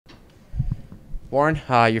Warren,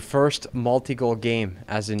 your first multi-goal game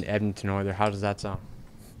as an Edmonton Oiler. How does that sound?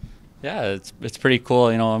 Yeah, it's pretty cool.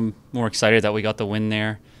 I'm more excited that we got the win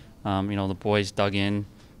there. The boys dug in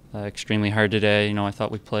extremely hard today. I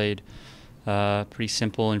thought we played pretty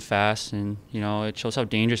simple and fast, and it shows how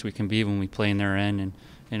dangerous we can be when we play in their end,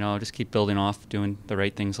 and just keep building off doing the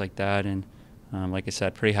right things like that. And like I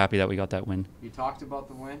said, pretty happy that we got that win. You talked about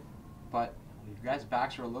the win, but you guys'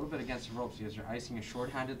 backs are a little bit against the ropes. You guys are icing a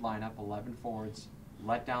shorthanded lineup, 11 forwards,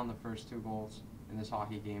 let down the first 2 goals in this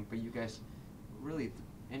hockey game, but you guys really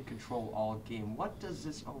in control all game. What does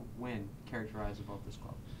this win characterize about this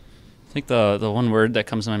club? I think the one word that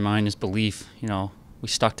comes to my mind is belief. We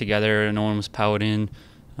stuck together. No one was powed in.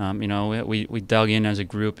 We dug in as a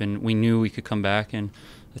group, and we knew we could come back. And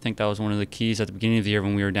I think that was one of the keys at the beginning of the year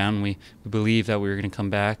when we were down. We believed that we were going to come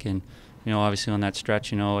back. And obviously on that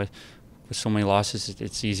stretch, with so many losses,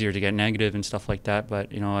 it's easier to get negative and stuff like that.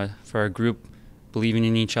 But for our group, believing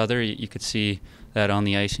in each other, you could see that on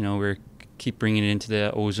the ice. We're keep bringing it into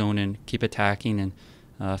the O-zone and keep attacking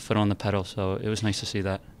and foot on the pedal. So it was nice to see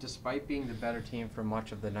that. Despite being the better team for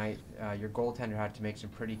much of the night, your goaltender had to make some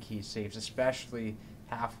pretty key saves, especially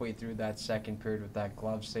halfway through that second period with that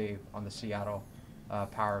glove save on the Seattle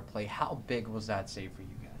power play. How big was that save for you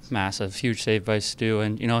guys? Massive, huge save by Stu.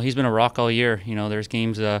 And, he's been a rock all year. There's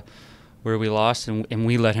games where we lost and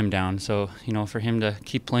we let him down. So, for him to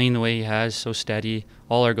keep playing the way he has, so steady,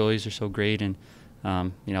 all our goalies are so great, and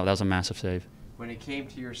that was a massive save. When it came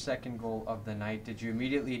to your second goal of the night, did you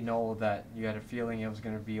immediately know that you had a feeling it was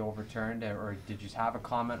going to be overturned, or did you have a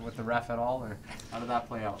comment with the ref at all, or how did that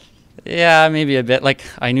play out? Yeah, maybe a bit. Like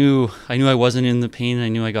I knew I wasn't in the paint. I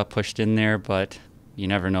knew I got pushed in there, but you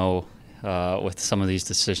never know with some of these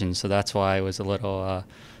decisions. So that's why I was a little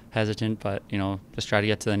hesitant. But just try to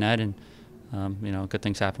get to the net, and good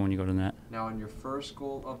things happen when you go to the net. Now, in your first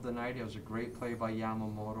goal of the night, it was a great play by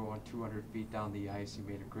Yamamoto on 200 feet down the ice. He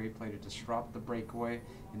made a great play to disrupt the breakaway,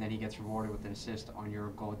 and then he gets rewarded with an assist on your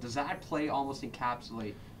goal. Does that play almost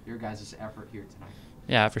encapsulate your guys' effort here tonight?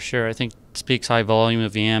 Yeah, for sure. I think it speaks high volume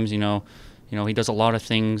of Yams. He does a lot of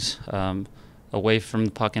things away from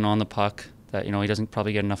the puck and on the puck that he doesn't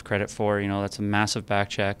probably get enough credit for. That's a massive back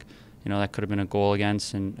check. That could have been a goal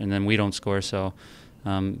against, and then we don't score. So.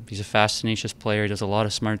 He's a fast, tenacious player. He does a lot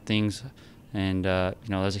of smart things, and that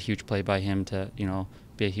was a huge play by him to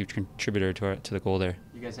be a huge contributor to the goal there.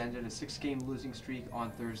 You guys ended a 6-game losing streak on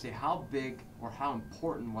Thursday. How big or how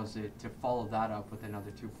important was it to follow that up with another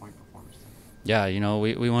 2-point performance? Yeah,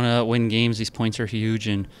 we want to win games. These points are huge,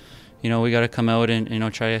 and we got to come out and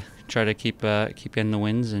try to keep getting the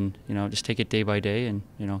wins, and just take it day by day, and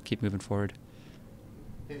keep moving forward.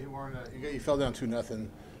 Hey Warren, you fell down 2-0.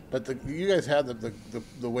 But you guys had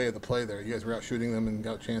the way of the play there. You guys were out shooting them and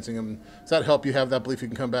out chancing them. Does that help you have that belief you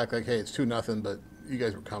can come back like, hey, it's 2-0, but you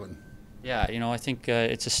guys were coming? Yeah, I think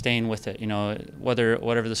it's just staying with it.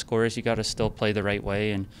 Whatever the score is, you got to still play the right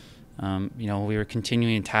way. And we were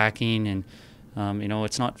continuing attacking, and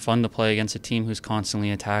it's not fun to play against a team who's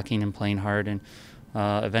constantly attacking and playing hard. And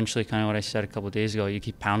eventually, kind of what I said a couple of days ago, you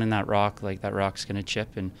keep pounding that rock, like that rock's going to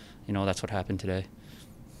chip, and that's what happened today.